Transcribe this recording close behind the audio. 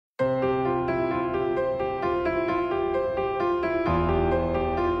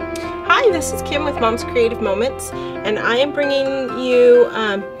Hi, this is Kim with Mom's Creative Moments, and I am bringing you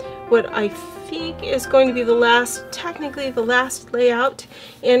what I think is going to be technically the last layout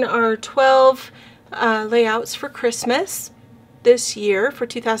in our 12 layouts for Christmas this year for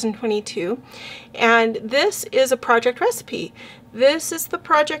 2022. And this is a project recipe. This is the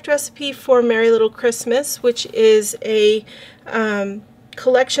project recipe for Merry Little Christmas, which is a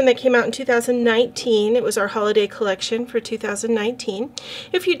collection that came out in 2019. It was our holiday collection for 2019.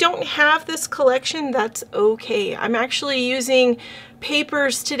 If you don't have this collection, that's okay. I'm actually using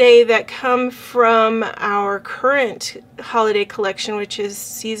papers today that come from our current holiday collection, which is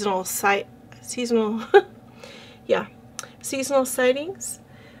seasonal sightings.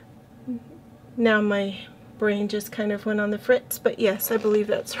 Now my brain just kind of went on the fritz, but yes, I believe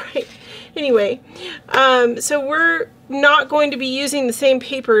that's right. Anyway, so we're not going to be using the same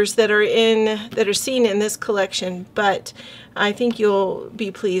papers that are seen in this collection, but I think you'll be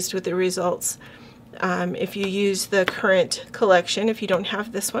pleased with the results if you use the current collection, if you don't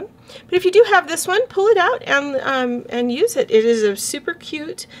have this one. But if you do have this one, pull it out and use it. It is a super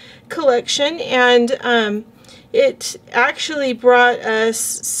cute collection, and it actually brought us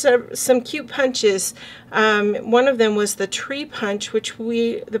some cute punches. One of them was the tree punch,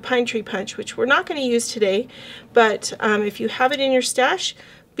 the pine tree punch, which we're not going to use today. But if you have it in your stash,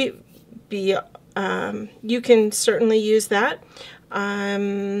 you can certainly use that.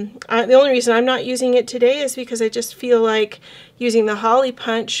 The only reason I'm not using it today is because I just feel like using the holly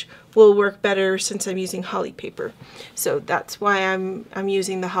punch will work better since I'm using holly paper. So that's why I'm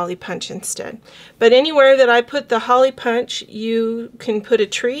using the holly punch instead. But anywhere that I put the holly punch, you can put a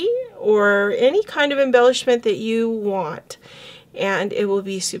tree or any kind of embellishment that you want, and it will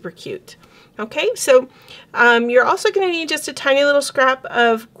be super cute. Okay, so you're also going to need just a tiny little scrap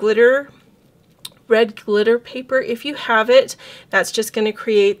of red glitter paper. If you have it, that's just going to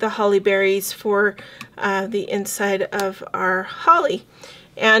create the holly berries for the inside of our holly.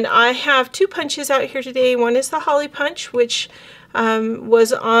 And I have two punches out here today. One is the holly punch, which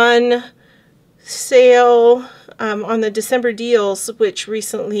was on sale on the December deals, which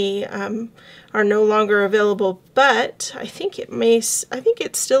recently are no longer available. But I think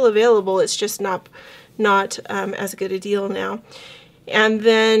it's still available. It's just not as good a deal now. And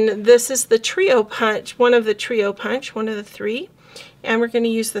then this is the trio punch, one of the three. And we're going to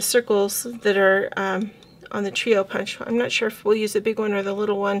use the circles that are on the trio punch. I'm not sure if we'll use the big one or the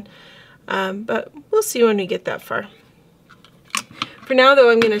little one, but we'll see when we get that far. For now,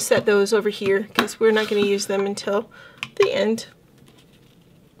 though, I'm going to set those over here because we're not going to use them until the end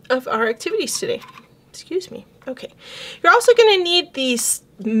of our activities today. Excuse me. Okay. You're also going to need the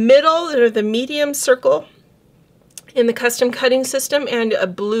middle or the medium circle in the custom cutting system and a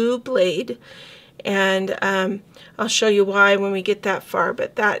blue blade, and I'll show you why when we get that far,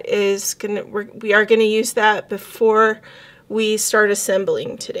 but that is we are gonna use that before we start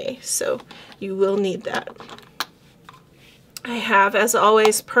assembling today, so you will need that. I have, as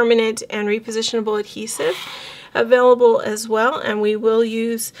always, permanent and repositionable adhesive available as well, and we will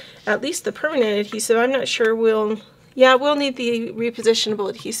use at least the permanent adhesive. I'm not sure we'll need the repositionable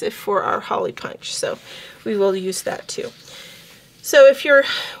adhesive for our holly punch, so we will use that too. So if you're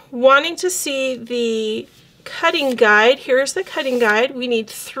wanting to see the cutting guide, here's the cutting guide. We need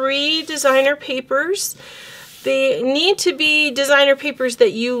 3 designer papers. They need to be designer papers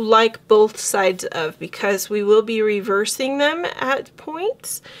that you like both sides of, because we will be reversing them at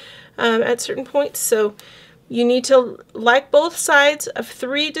certain points. So you need to like both sides of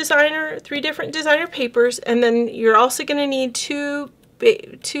 3 different designer papers, and then you're also going to need two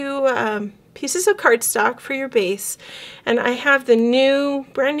pieces of cardstock for your base. And I have the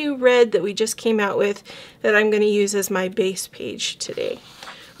brand new red that we just came out with that I'm going to use as my base page today.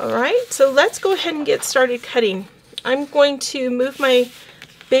 Alright, so let's go ahead and get started cutting. I'm going to move my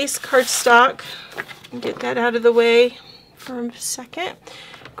base cardstock and get that out of the way for a second.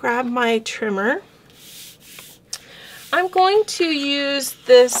 Grab my trimmer. I'm going to use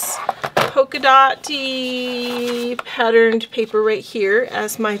this polka dotty patterned paper right here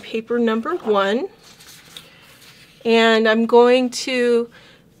as my paper number 1, and I'm going to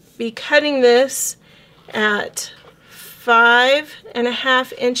be cutting this at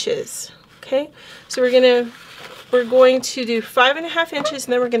 5.5 inches. Okay, so we're going to do 5.5 inches,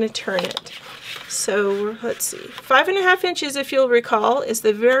 and then we're going to turn it. So let's see, 5.5 inches, if you'll recall, is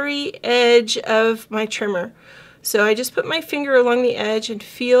the very edge of my trimmer. So I just put my finger along the edge and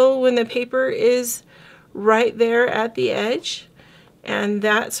feel when the paper is right there at the edge, and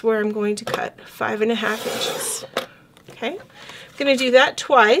that's where I'm going to cut, 5.5 inches. Okay, I'm going to do that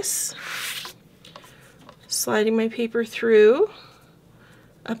twice, sliding my paper through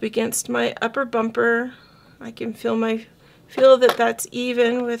up against my upper bumper. I can feel that that's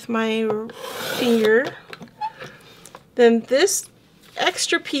even with my finger. Then this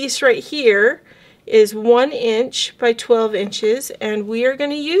extra piece right here is 1 inch by 12 inches, and we are going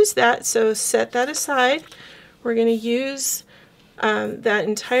to use that, so set that aside. We're going to use that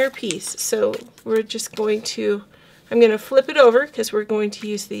entire piece. So we're just going to, I'm going to flip it over because we're going to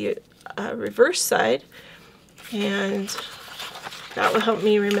use the reverse side, and that will help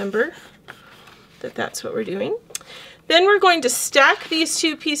me remember that that's what we're doing. Then we're going to stack these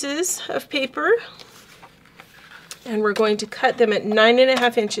two pieces of paper, and we're going to cut them at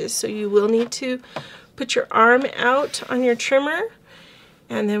 9.5 inches. So you will need to put your arm out on your trimmer,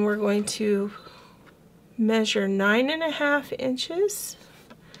 and then we're going to measure 9.5 inches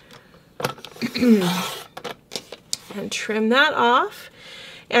and trim that off.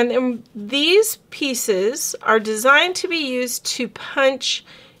 And then these pieces are designed to be used to punch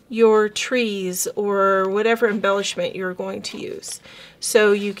your trees or whatever embellishment you're going to use.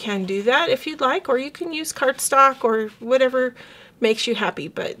 So you can do that if you'd like, or you can use cardstock or whatever makes you happy,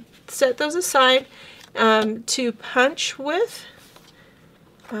 but set those aside to punch with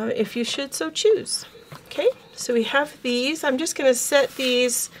if you should so choose. Okay, so we have these. I'm just going to set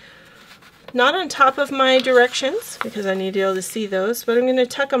these not on top of my directions because I need to be able to see those, but I'm going to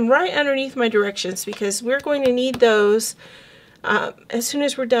tuck them right underneath my directions because we're going to need those as soon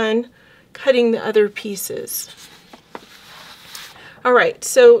as we're done cutting the other pieces. Alright,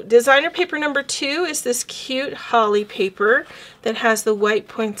 so designer paper number 2 is this cute holly paper that has the white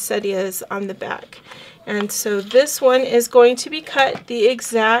poinsettias on the back. And so this one is going to be cut the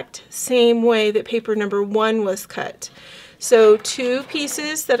exact same way that paper number 1 was cut. So 2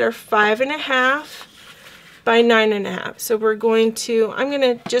 pieces that are 5.5 by 9.5. So we're going to, I'm going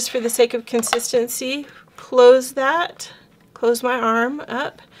to, just for the sake of consistency, close my arm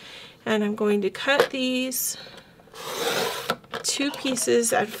up, and I'm going to cut these 2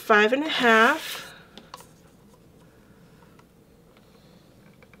 pieces at 5.5.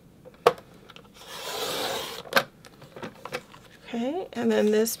 Okay, and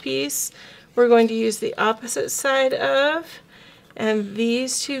then this piece we're going to use the opposite side of, and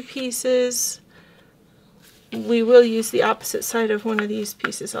these 2 pieces we will use the opposite side of one of these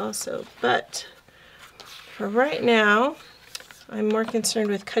pieces also, but for right now I'm more concerned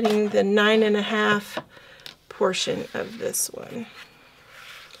with cutting the 9.5 portion of this one.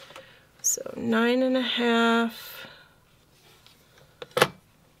 So 9.5.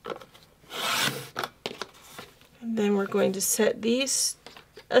 And then we're going to set these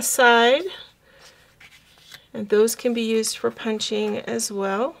aside, and those can be used for punching as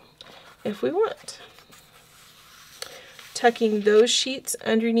well if we want. Tucking those sheets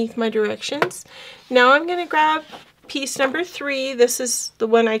underneath my directions. Now I'm going to grab piece number 3. This is the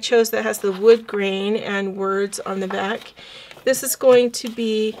one I chose that has the wood grain and words on the back. This is going to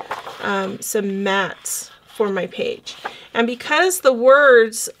be some mats for my page. And because the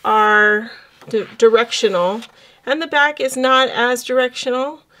words are directional and the back is not as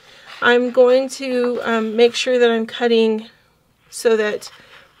directional, I'm going to make sure that I'm cutting so that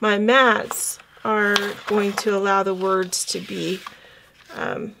my mats are going to allow the words to be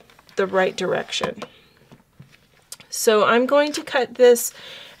the right direction. So I'm going to cut this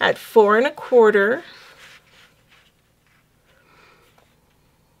at 4 1/4.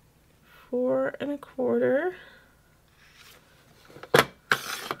 4 1/4.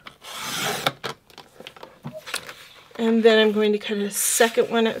 And then I'm going to cut a second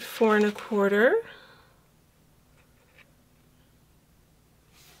one at 4 1/4.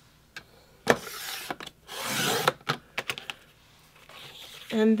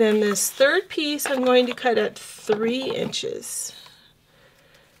 And then this third piece I'm going to cut at 3 inches.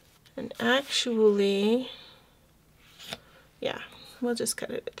 And actually, yeah, we'll just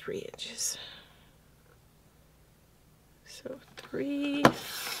cut it at 3 inches. So 3.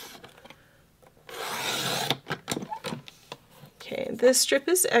 Okay, this strip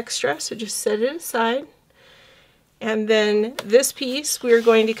is extra, so just set it aside. And then this piece, we're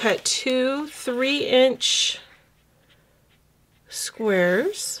going to cut 2 3-inch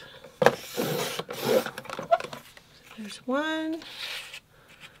squares. There's 1,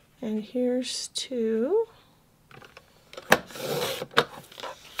 and here's 2.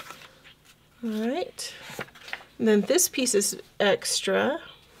 Alright, and then this piece is extra,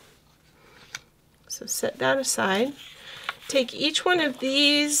 so set that aside. Take each one of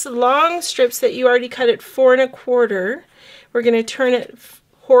these long strips that you already cut at 4 1/4. We're going to turn it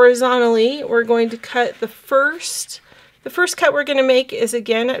horizontally. We're going to cut the first cut we're going to make is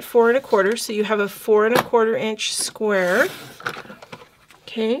again at 4 1/4, so you have a 4 1/4 inch square.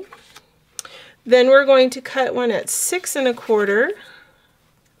 Okay. Then we're going to cut one at 6 1/4.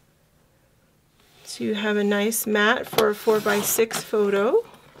 So you have a nice mat for a 4x6 photo.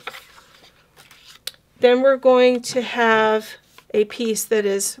 Then we're going to have a piece that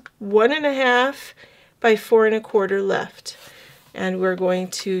is 1 1/2 by 4 1/4 left. And we're going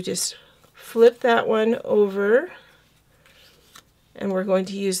to just flip that one over, and we're going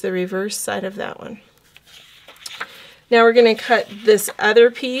to use the reverse side of that one. Now we're going to cut this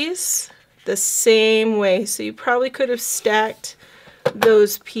other piece the same way. So you probably could have stacked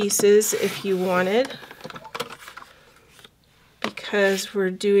those pieces if you wanted, because we're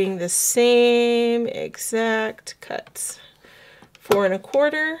doing the same exact cuts. 4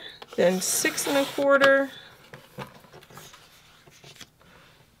 1/4, then 6 1/4,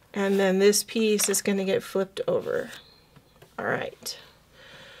 and then this piece is going to get flipped over. All right.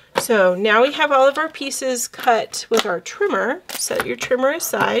 So now we have all of our pieces cut with our trimmer. Set your trimmer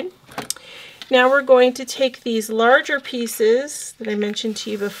aside. Now we're going to take these larger pieces that I mentioned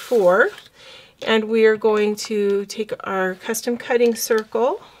to you before, and we are going to take our custom cutting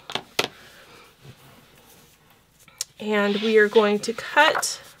circle, and we are going to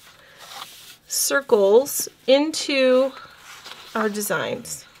cut circles into our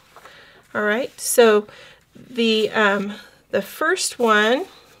designs. All right, so the first one,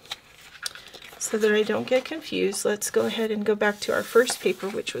 so that I don't get confused, let's go ahead and go back to our first paper,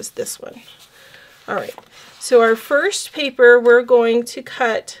 which was this one. All right, so our first paper, we're going to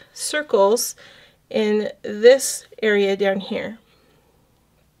cut circles in this area down here.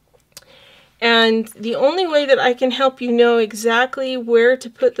 And the only way that I can help you know exactly where to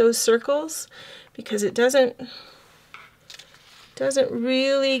put those circles, because it doesn't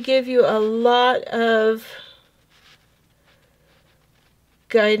really give you a lot of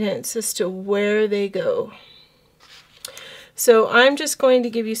guidance as to where they go. So I'm just going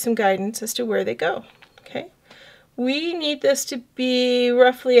to give you some guidance as to where they go. Okay, we need this to be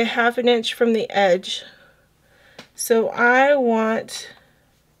roughly a 1/2 inch from the edge. So I want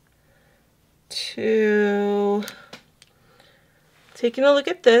to, taking a look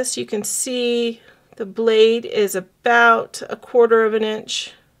at this, you can see the blade is about 1/4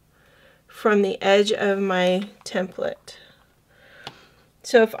 inch from the edge of my template.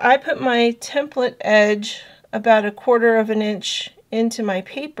 So if I put my template edge about 1/4 inch into my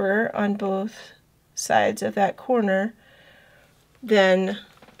paper on both sides of that corner, then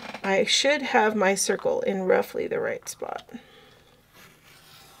I should have my circle in roughly the right spot.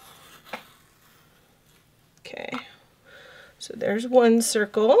 Okay, so there's one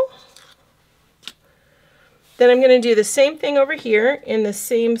circle. Then I'm going to do the same thing over here in the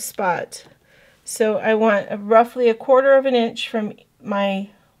same spot. So I want roughly 1/4 inch from my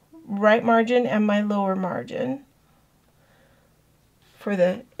right margin and my lower margin for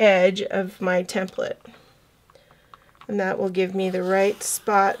the edge of my template. And that will give me the right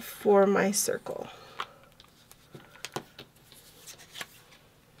spot for my circle.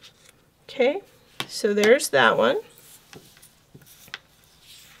 Okay, so there's that one.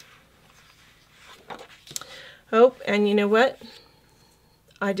 Oh, and you know what?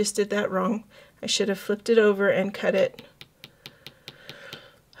 I just did that wrong. I should have flipped it over and cut it.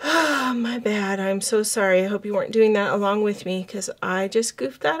 Oh, my bad. I'm so sorry. I hope you weren't doing that along with me, because I just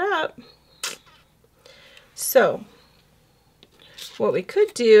goofed that up. So, what we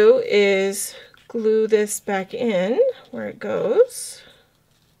could do is glue this back in where it goes.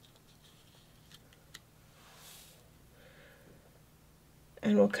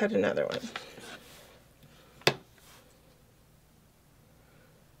 And we'll cut another one.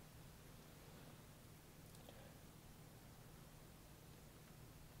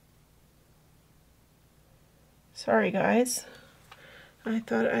 Sorry guys, I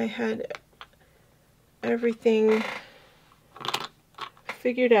thought I had everything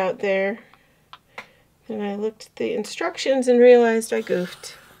figured out there. Then I looked at the instructions and realized I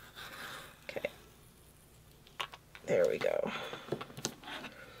goofed. Okay, there we go.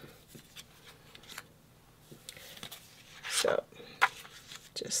 So,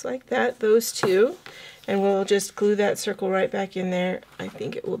 just like that, those two, and we'll just glue that circle right back in there. I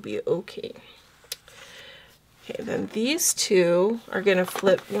think it will be okay. Okay, then these two are going to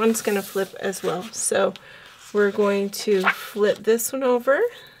flip. One's going to flip as well. So we're going to flip this one over,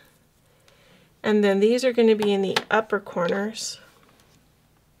 and then these are going to be in the upper corners.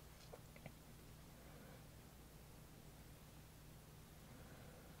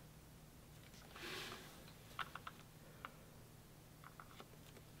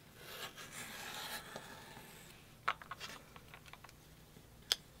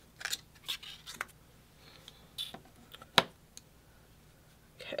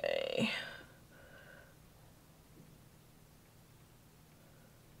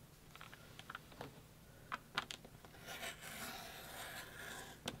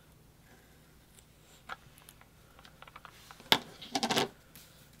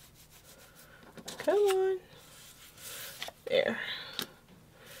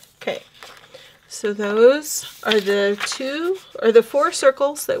 So those are the 4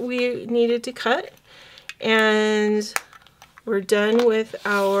 circles that we needed to cut, and we're done with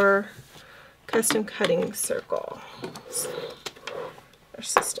our custom cutting circle, our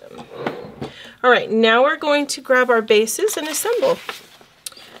system. All right, now we're going to grab our bases and assemble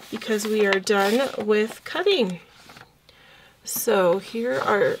because we are done with cutting. So here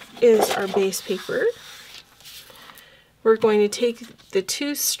is our base paper. We're going to take the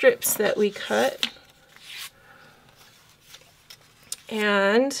 2 strips that we cut,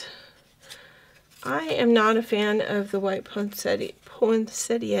 and I am not a fan of the white poinsettias.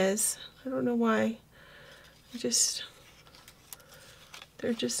 I don't know why. They're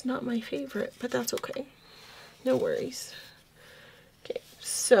just not my favorite, but that's okay. No worries. Okay,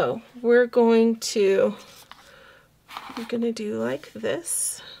 so we're gonna do like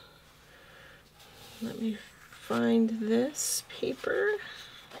this. Let me find this paper.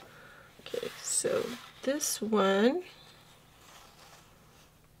 Okay, so this one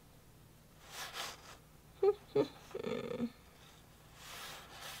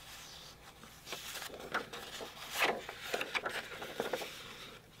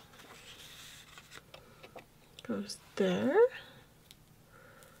goes there,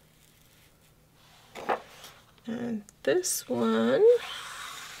 and this one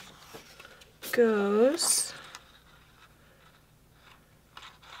goes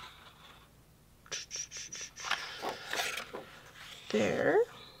there.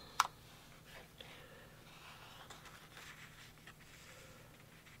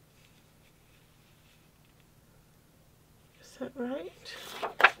 Is that right?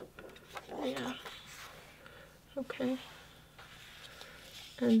 Yeah. Okay.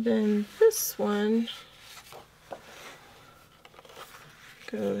 And then this one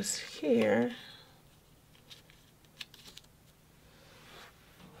goes here.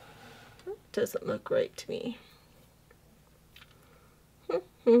 That doesn't look right to me.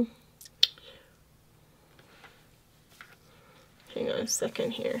 Hang on a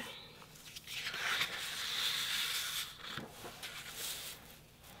second here.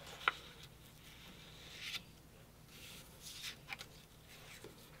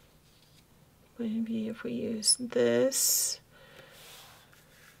 Maybe if we use this.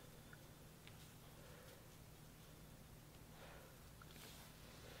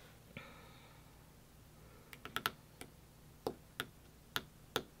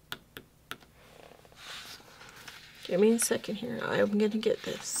 Give me a second here. I'm going to get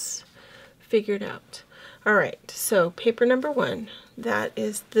this figured out. All right, so paper number 1, that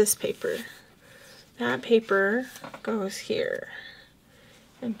is this paper. That paper goes here.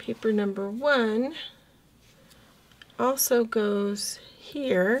 And paper number 1 also goes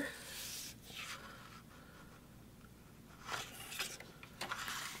here.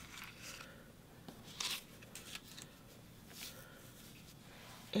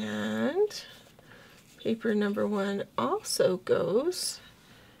 And paper number 1 also goes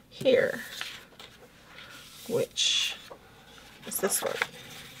here, which is this one.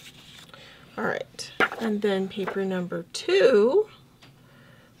 All right, and then paper number 2,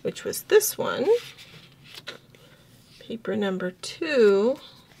 which was this one, paper number 2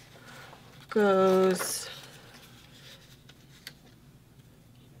 goes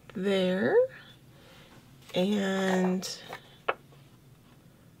there, and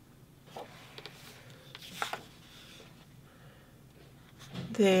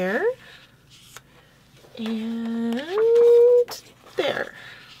there, and there.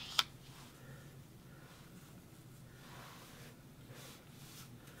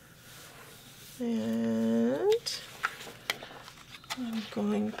 And I'm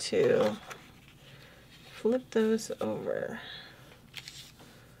going to flip those over.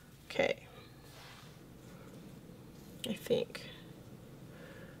 Okay. I think.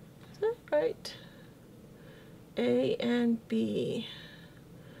 Is that right? A and B.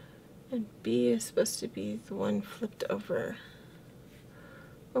 And B is supposed to be the one flipped over.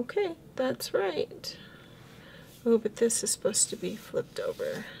 Okay, that's right. Oh, but this is supposed to be flipped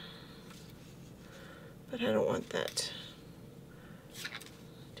over. But I don't want that.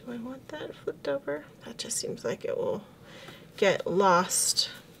 Do I want that flipped over? That just seems like it will get lost.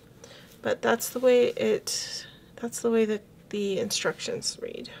 But that's the way that the instructions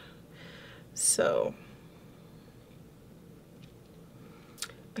read. So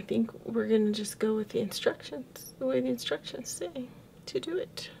I think we're going to just go with the instructions, the way the instructions say to do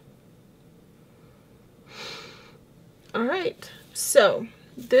it. All right, so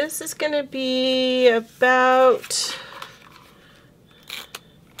this is going to be about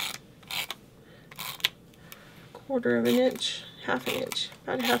a quarter of an inch, half an inch,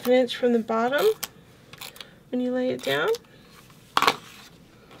 about a half an inch from the bottom. when you lay it down.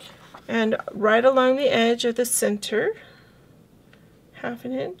 And right along the edge of the center,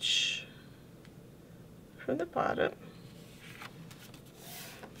 1/2 inch from the bottom.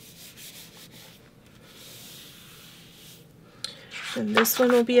 And this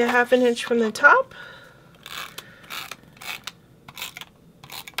one will be 1/2 inch from the top.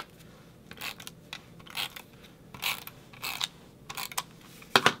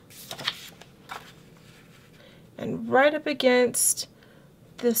 And right up against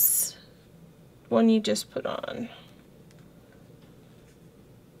this one you just put on.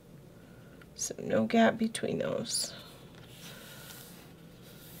 So no gap between those.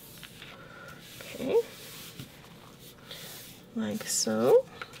 Okay. Like so.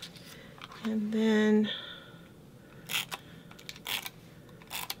 And then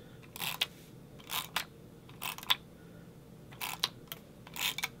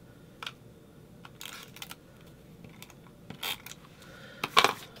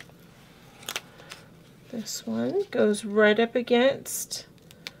this one goes right up against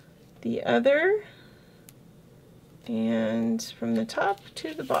the other and from the top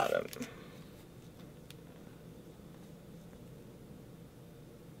to the bottom.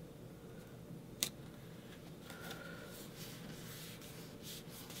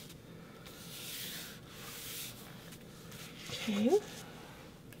 Okay.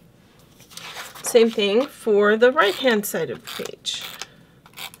 Same thing for the right hand side of the page.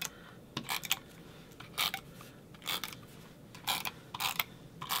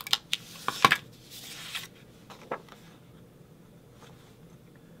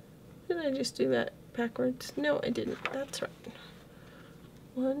 Did I just do that backwards? No, I didn't. That's right.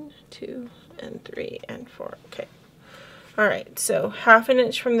 1, 2, and 3, and 4. Okay. All right, so 1/2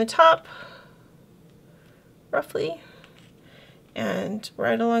 inch from the top, roughly, and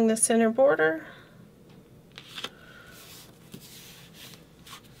right along the center border.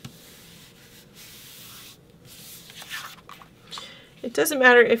 It doesn't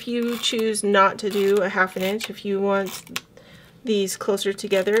matter if you choose not to do a 1/2 inch. If you want these closer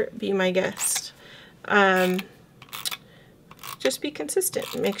together, be my guest. Just be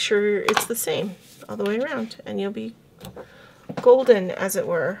consistent. Make sure it's the same all the way around, and you'll be golden, as it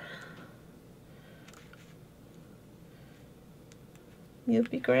were. You'll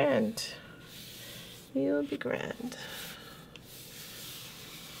be grand. You'll be grand.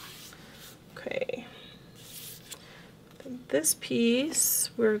 Okay. This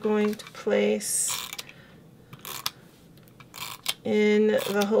piece we're going to place in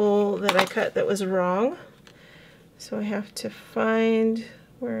the hole that I cut that was wrong. So I have to find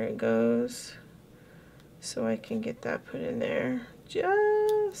where it goes so I can get that put in there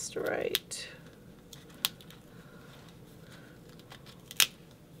just right.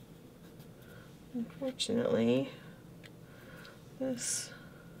 Unfortunately, this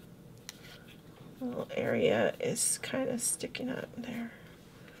little area is kind of sticking up there.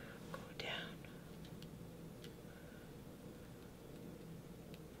 Go down.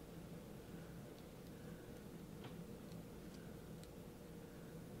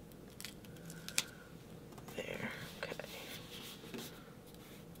 There, okay.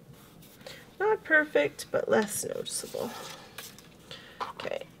 Not perfect, but less noticeable.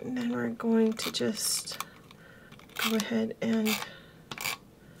 Okay, and then we're going to just go ahead and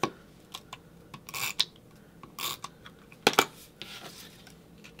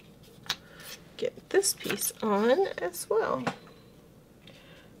get this piece on as well.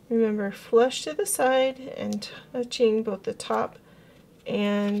 Remember, flush to the side and touching both the top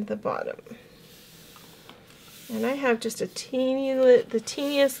and the bottom. And I have just the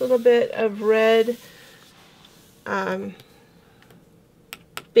teeniest little bit of red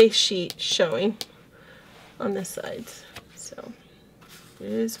base sheet showing on the sides. So it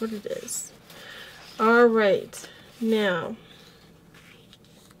is what it is. All right, now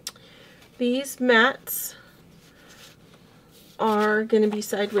these mats are going to be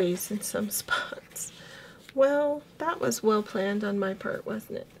sideways in some spots. Well, that was well planned on my part,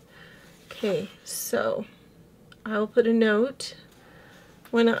 wasn't it? Okay, so I'll put a note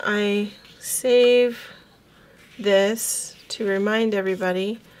when I save this to remind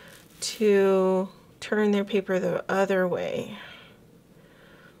everybody to turn their paper the other way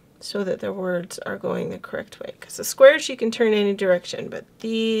so that their words are going the correct way. Because the squares you can turn any direction, but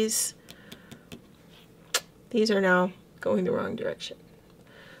these are now going the wrong direction,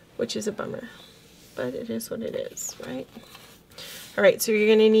 which is a bummer, but it is what it is, right? All right, so you're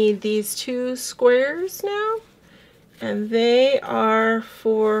going to need these 2 squares now, and they are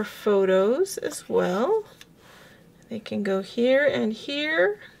for photos as well. They can go here and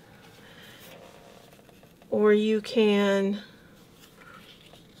here. or you can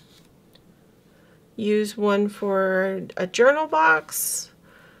use one for a journal box.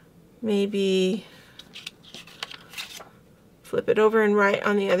 Maybe flip it over and write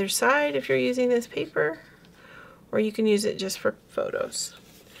on the other side if you're using this paper, or you can use it just for photos.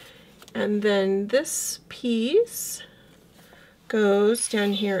 And then this piece goes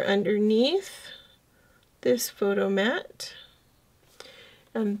down here underneath this photo mat,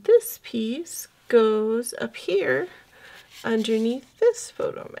 and this piece goes up here underneath this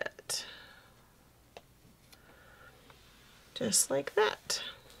photo mat, just like that.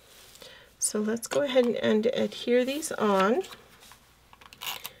 So let's go ahead and adhere these on.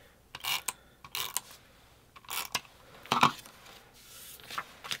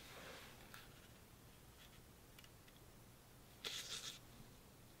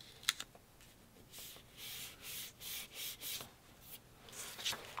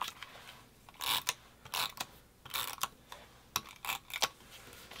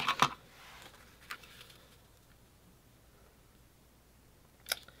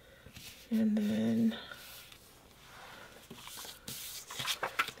 And then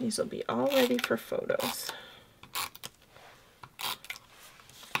these will be all ready for photos.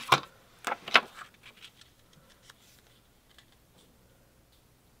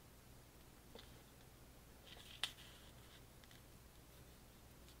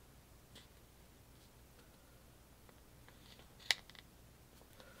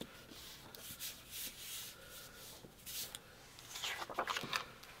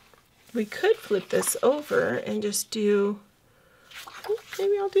 We could flip this over and just do,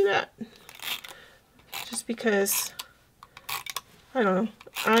 maybe I'll do that. Just because, I don't know,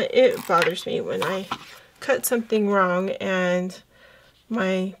 it bothers me when I cut something wrong and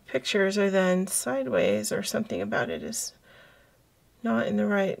my pictures are then sideways, or something about it is not in the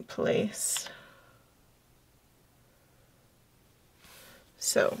right place.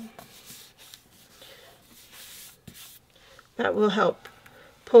 So that will help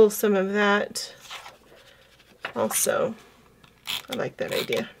pull some of that. Also, I like that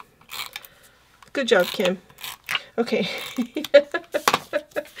idea. Good job, Kim. Okay.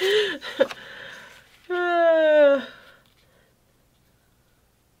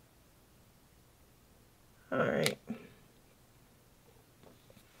 All right.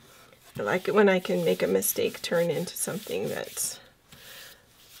 I like it when I can make a mistake turn into something that's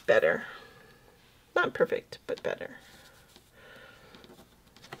better. Not perfect, but better.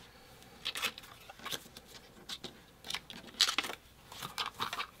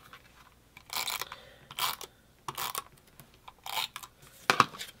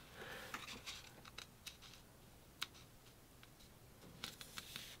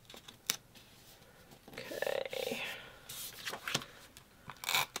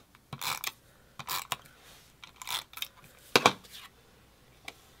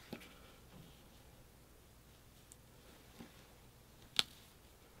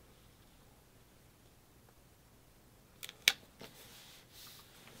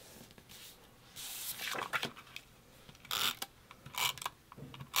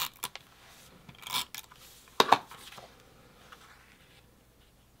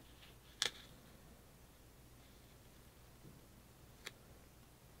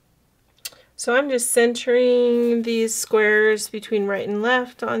 So I'm just centering these squares between right and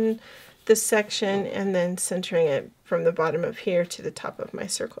left on this section, and then centering it from the bottom of here to the top of my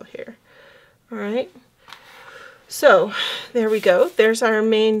circle here. All right. So there we go. There's our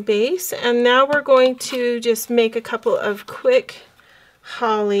main base. And now we're going to just make a couple of quick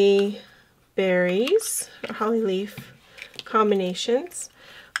holly berries, or holly leaf combinations.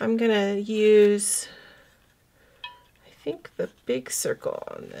 I'm going to use, I think the big circle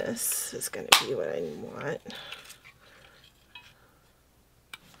on this is going to be what I want.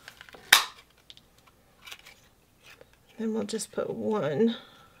 Then we'll just put one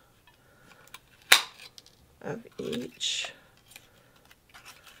of each.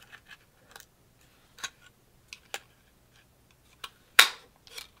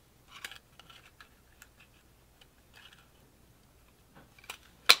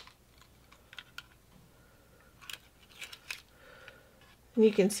 And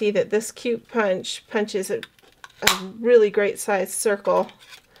you can see that this cute punches a really great sized circle.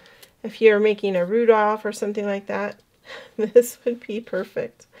 If you're making a Rudolph or something like that, this would be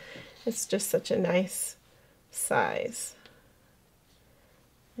perfect. It's just such a nice size.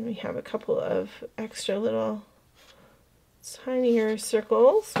 And we have a couple of extra little tinier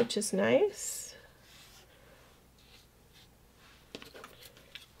circles, which is nice.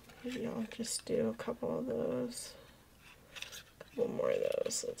 Maybe I'll just do a couple of those. One more of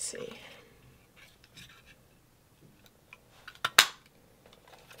those, let's see.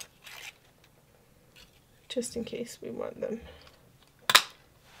 just in case we want them.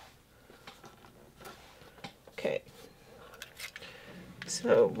 Okay.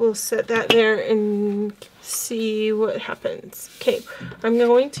 So we'll set that there and see what happens. Okay, I'm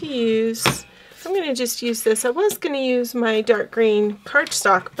going to just use this. I was going to use my dark green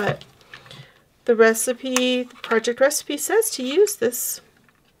cardstock, but the project recipe says to use this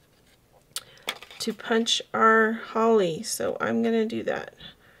to punch our holly. So I'm going to do that.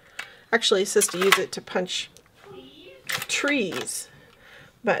 Actually, it says to use it to punch trees,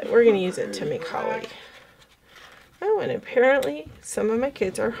 but we're going to use it to make holly. Oh, and apparently some of my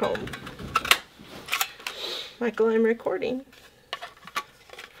kids are home. Michael, I'm recording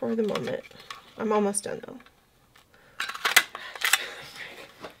for the moment. I'm almost done though.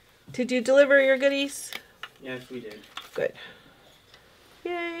 Did you deliver your goodies? Yes, we did. Good.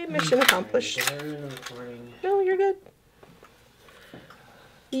 Yay, mission accomplished. No, you're good.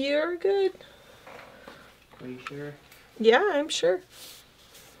 You're good. Are you sure? Yeah, I'm sure.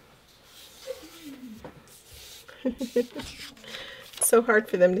 It's so hard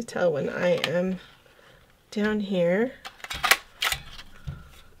for them to tell when I am down here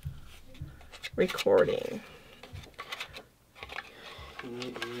recording. You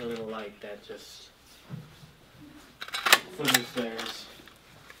need a little light that just flickers theirs.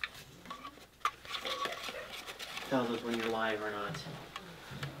 Tells us when you're live or not.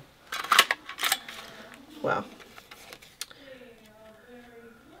 Well.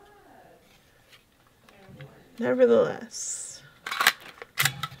 Nevertheless.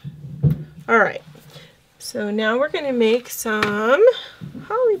 Alright, so now we're going to make some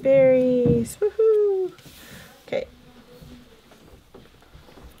holly berries. Woohoo! Okay.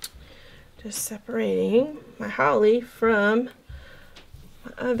 Just separating my holly from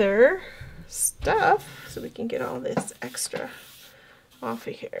my other stuff so we can get all this extra off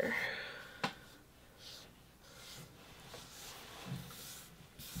of here.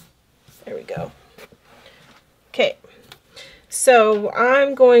 There we go. Okay, so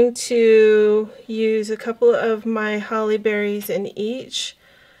I'm going to use a couple of my holly berries in each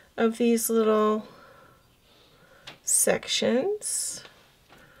of these little sections.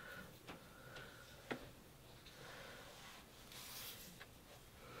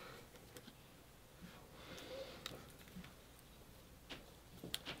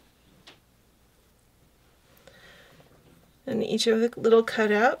 And each of the little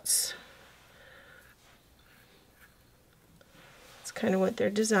cutouts. Kind of what they're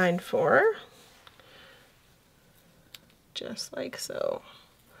designed for, just like so,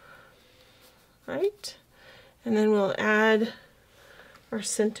 right? And then we'll add our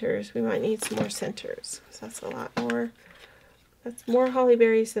centers. We might need some more centers because that's a lot more. That's more holly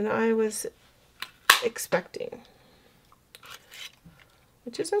berries than I was expecting,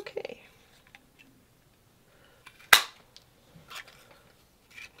 which is okay.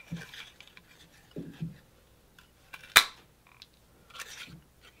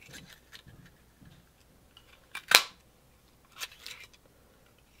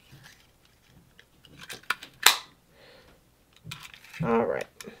 All right,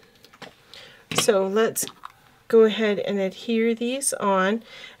 so let's go ahead and adhere these on.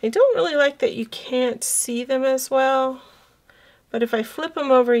 I don't really like that you can't see them as well, but if I flip them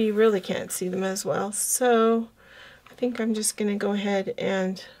over, you really can't see them as well. So I think I'm just going to go ahead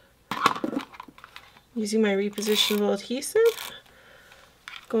and, using my repositionable adhesive,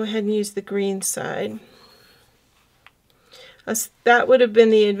 go ahead and use the green side. That would have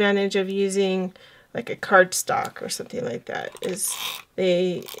been the advantage of using like a cardstock or something like that, is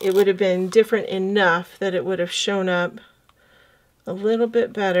it would have been different enough that it would have shown up a little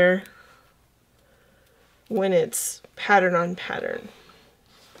bit better when it's pattern on pattern.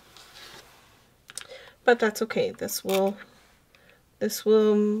 But that's okay. This will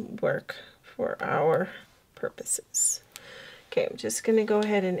work for our purposes. Okay, I'm just going to go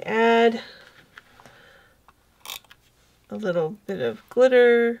ahead and add a little bit of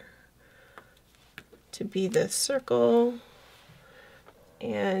glitter to be the circle,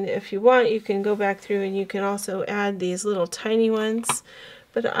 and if you want you can go back through and you can also add these little tiny ones,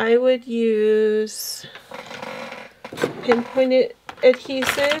 but I would use pinpoint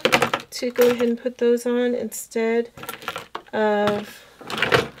adhesive to go ahead and put those on instead of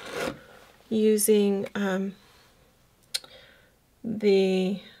using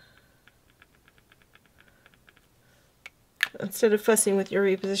instead of fussing with your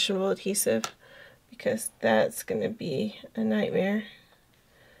repositionable adhesive, because that's going to be a nightmare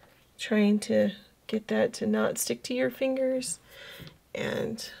trying to get that to not stick to your fingers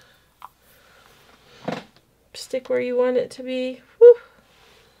and stick where you want it to be. Whew.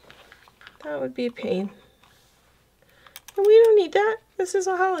 That would be a pain. And we don't need that. This is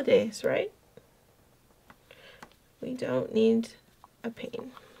a holidays, right? We don't need a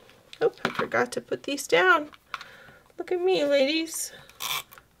pain. Oh, I forgot to put these down. Look at me, ladies.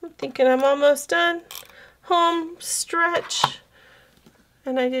 I'm thinking I'm almost done. Home stretch.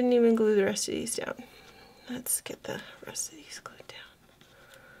 And I didn't even glue the rest of these down. Let's get the rest of these glued down.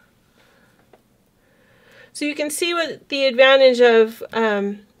 So you can see what the advantage of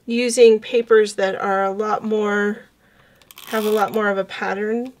using papers that are have a lot more of a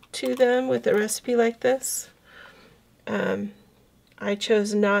pattern to them with a recipe like this. I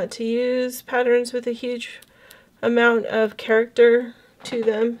chose not to use patterns with a huge amount of character to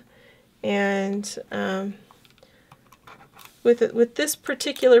them, and with this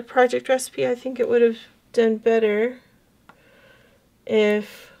particular project recipe, I think it would have done better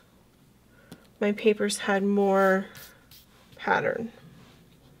if my papers had more pattern.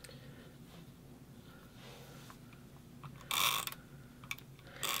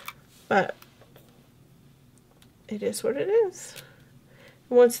 But it is what it is.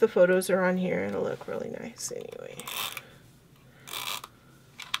 Once the photos are on here, it'll look really nice anyway.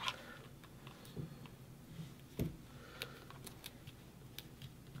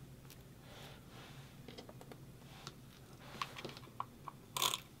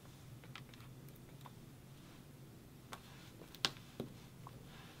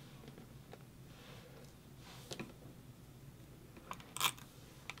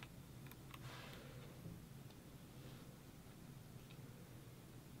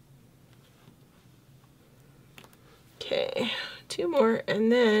 Okay, 2 more,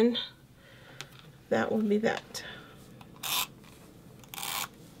 and then that will be that.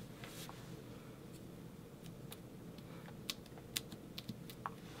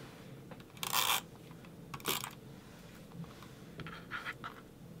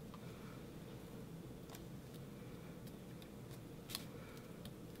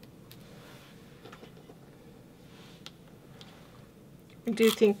 I do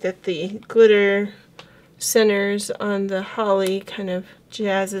think that the glitter centers on the holly kind of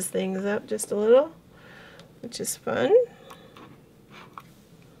jazzes things up just a little, which is fun.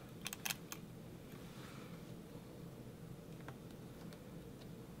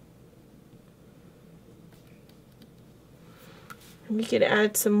 We could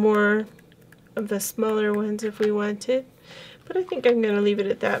add some more of the smaller ones if we wanted, but I think I'm going to leave it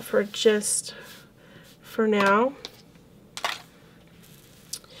at that for now.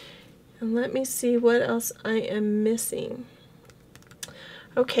 And let me see what else I am missing.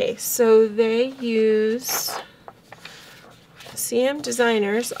 Okay, so they use, CM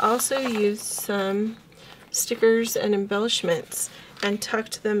designers also used some stickers and embellishments and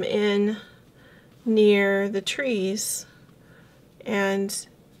tucked them in near the trees, and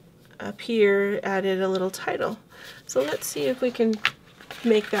up here added a little title. So let's see if we can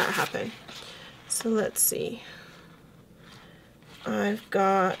make that happen. So let's see. I've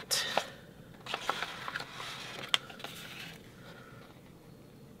got,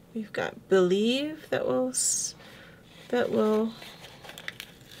 we've got Believe that will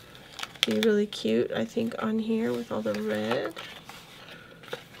be really cute, I think, on here with all the red.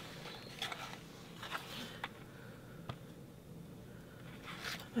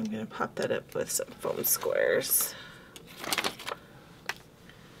 I'm going to pop that up with some foam squares.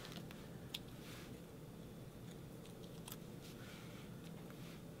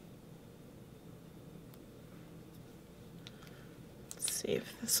 Let's see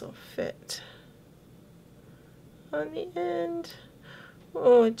if this will fit on the end.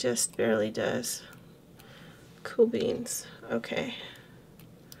 Oh, it just barely does. Cool beans. Okay.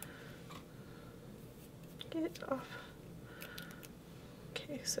 Get it off.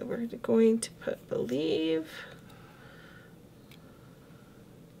 Okay, so we're going to put Believe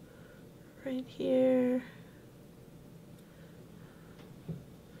right here.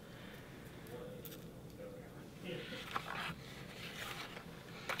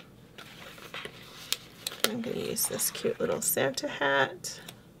 I'm going to use this cute little Santa hat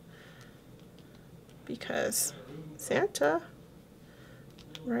because Santa,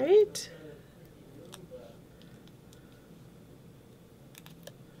 right?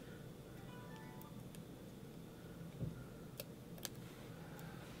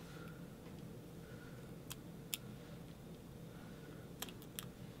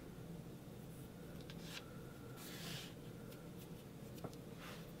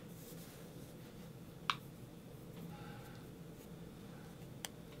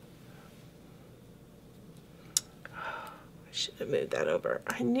 Should have moved that over.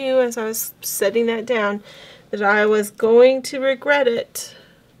 I knew as I was setting that down that I was going to regret it.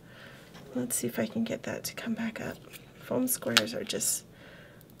 Let's see if I can get that to come back up. foam squares are just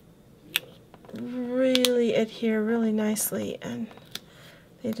really adhere really nicely, and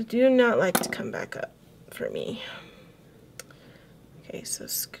they do not like to come back up for me. Okay, so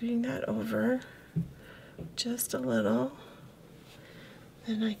scooting that over just a little.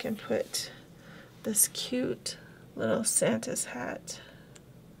 Then I can put this cute little Santa's hat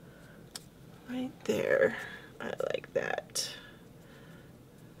right there. I like that.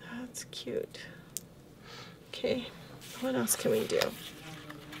 That's cute. Okay, what else can we do?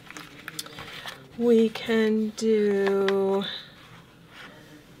 We can do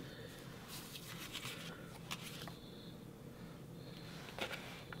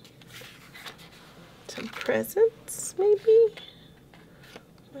some presents, maybe?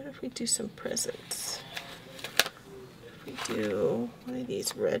 What if we do some presents? If we do one of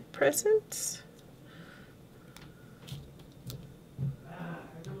these red presents.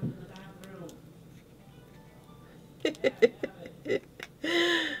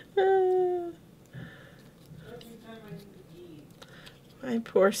 My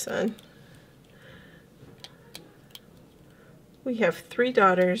poor son. We have 3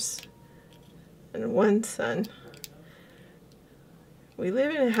 daughters and 1 son. We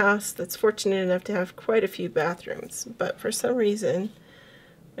live in a house that's fortunate enough to have quite a few bathrooms, but for some reason,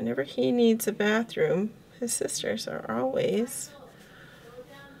 whenever he needs a bathroom, his sisters are always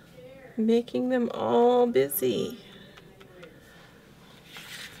making them all busy.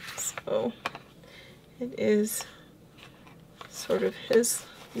 So it is sort of his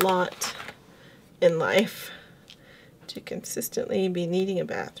lot in life to consistently be needing a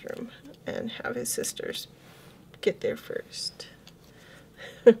bathroom and have his sisters get there first.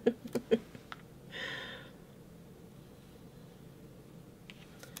 Alright,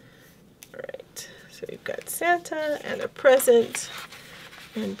 so we've got Santa and a present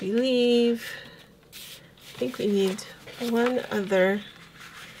and believe. I think we need one other,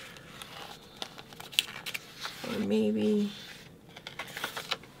 or maybe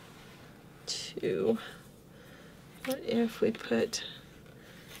 2. What if we put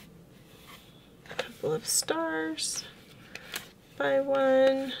a couple of stars by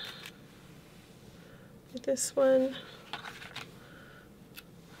one with this one?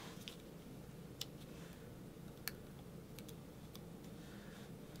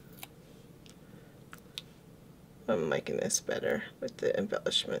 I'm liking this better with the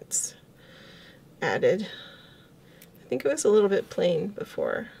embellishments added. I think it was a little bit plain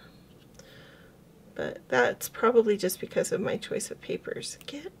before, but that's probably just because of my choice of papers.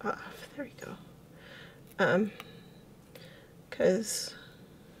 Get off. There we go. Because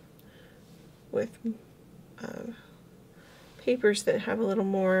with papers that have a little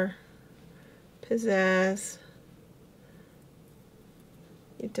more pizzazz,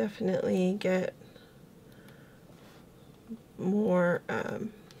 you definitely get more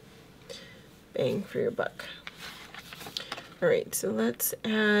bang for your buck. Alright, so let's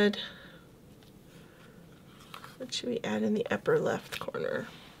add, what should we add in the upper left corner?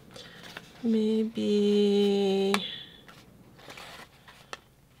 Maybe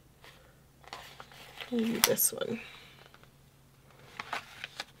this one.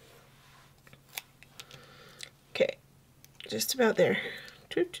 Okay, just about there.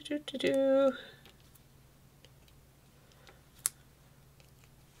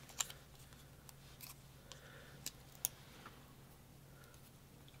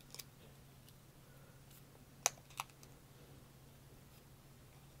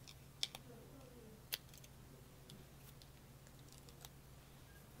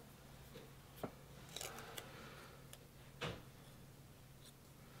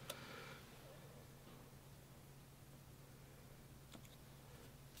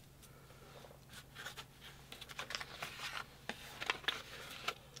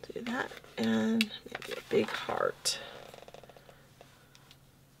 Do that, and maybe a big heart.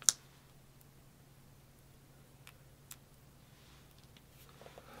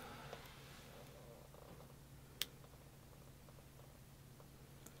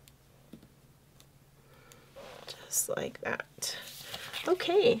 Just like that.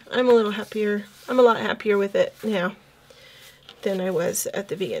 Okay, I'm a little happier. I'm a lot happier with it now than I was at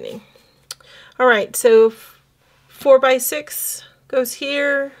the beginning. All right, so 4x6 goes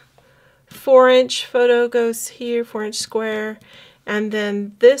here, 4-inch photo goes here, 4-inch square, and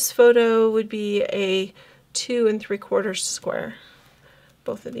then this photo would be a 2 3/4 square.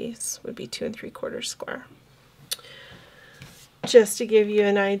 Both of these would be 2 3/4 square. Just to give you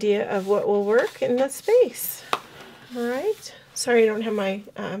an idea of what will work in the space. All right. Sorry I don't have my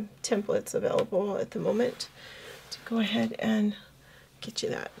templates available at the moment to go ahead and get you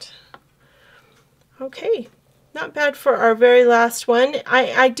that. Okay, not bad for our very last one.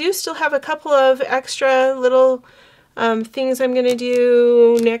 I do still have a couple of extra little things I'm going to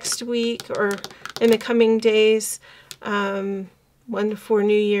do next week or in the coming days. One for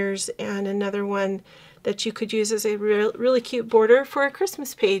New Year's and another one that you could use as a really cute border for a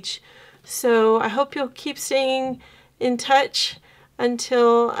Christmas page. So I hope you'll keep staying in touch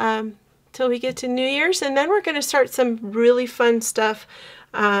until till we get to New Year's, and then we're going to start some really fun stuff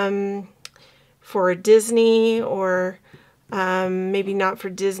for Disney, or maybe not for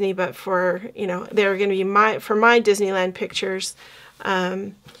Disney, but for, you know, they're going to be my Disneyland pictures,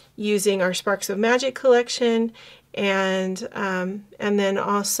 using our Sparks of Magic collection, and then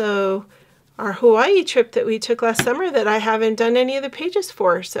also our Hawaii trip that we took last summer that I haven't done any of the pages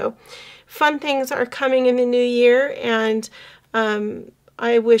for. So fun things are coming in the new year, and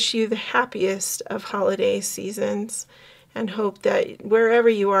I wish you the happiest of holiday seasons, and hope that wherever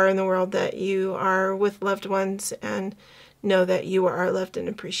you are in the world that you are with loved ones and know that you are loved and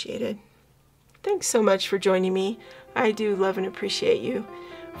appreciated. Thanks so much for joining me. I do love and appreciate you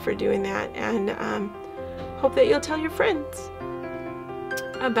for doing that, and hope that you'll tell your friends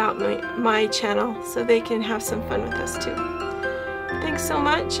about my channel so they can have some fun with us too. Thanks so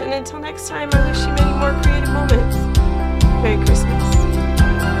much, and until next time, I wish you many more creative moments. Merry Christmas.